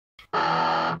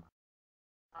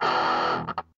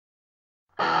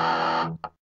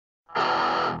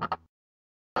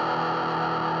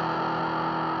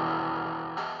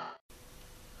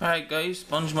Alright guys,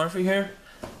 Sponge Murphy here.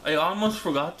 I almost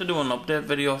forgot to do an update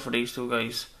video for these two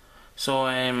guys. So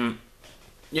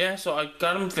yeah, so I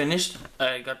got them finished.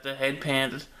 I got the head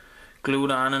painted, glued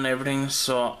on and everything.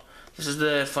 So this is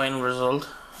the final result.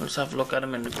 Let's have a look at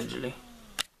them individually.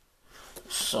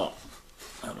 So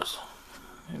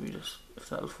maybe just, if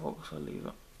that'll focus, I'll leave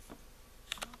it.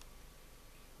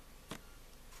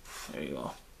 There you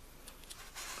go.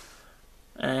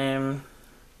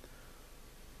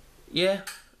 Yeah,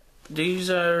 these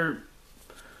are,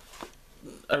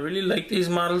 I really like these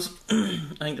models.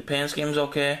 I think the paint scheme's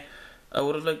okay. I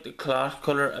would have liked the cloth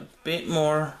colour a bit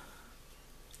more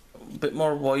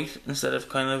white instead of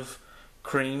kind of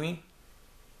creamy.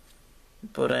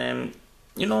 But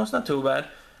you know, it's not too bad.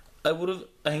 I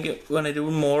think when I do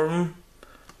more of them,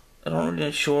 I'm not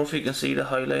really sure if you can see the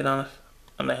highlight on it,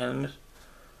 on the helmet.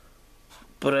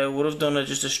 But I would have done it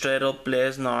just a straight up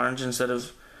blazing orange instead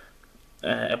of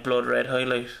a blood red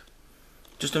highlight,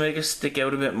 just to make it stick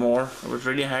out a bit more. It was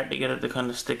really hard to get it to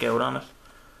kind of stick out on it.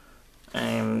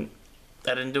 I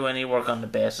didn't do any work on the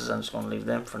bases. I'm just going to leave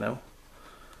them for now.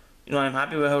 You know, I'm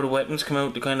happy with how the weapons come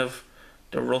out.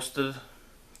 The rusted,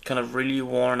 kind of really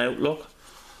worn out look.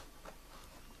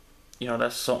 You know,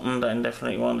 that's something that I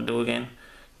definitely want to do again,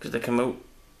 because they come out,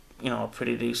 you know,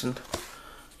 pretty decent.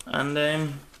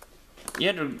 And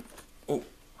yeah,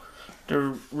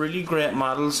 they're really great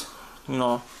models. You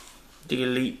know, the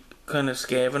elite kind of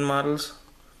Skaven models,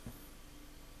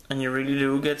 and you really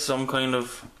do get some kind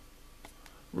of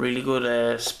really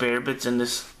good spare bits in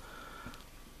this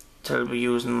that I'll be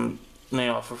using, you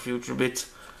know, for future bits.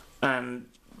 And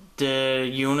the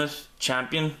unit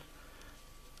champion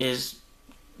is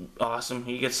awesome.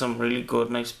 You get some really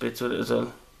good nice bits with it as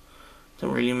well to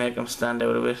really make them stand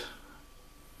out a bit.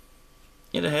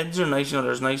 Yeah, the heads are nice. You know,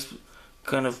 there's nice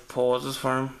kind of poses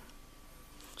for him.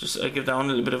 Just I give down a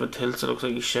little bit of a tilt so it looks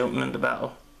like he's shouting in the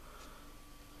battle.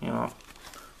 You know.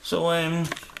 So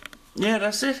yeah,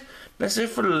 that's it. That's it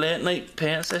for the late night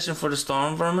paint session for the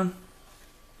Stormvermin.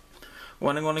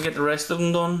 When I'm gonna get the rest of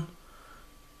them done,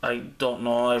 I don't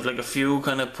know. I've like a few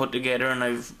kind of put together and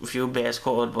I've a few base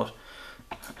coated, but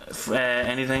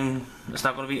anything, it's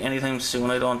not gonna be anytime soon,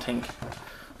 I don't think.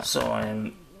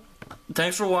 So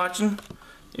thanks for watching.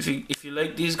 If you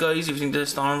like these guys, if you think the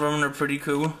Stormvermin are pretty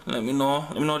cool, let me know.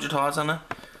 Let me know what your thoughts on it.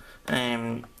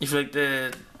 If you like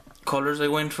the colours I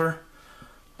went for,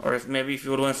 or if maybe if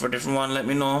you would have went for a different one, let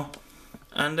me know.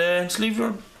 And just leave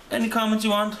any comments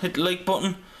you want. Hit the like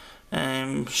button,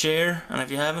 share, and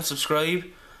if you haven't, subscribe.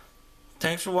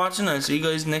 Thanks for watching. I'll see you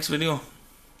guys in the next video.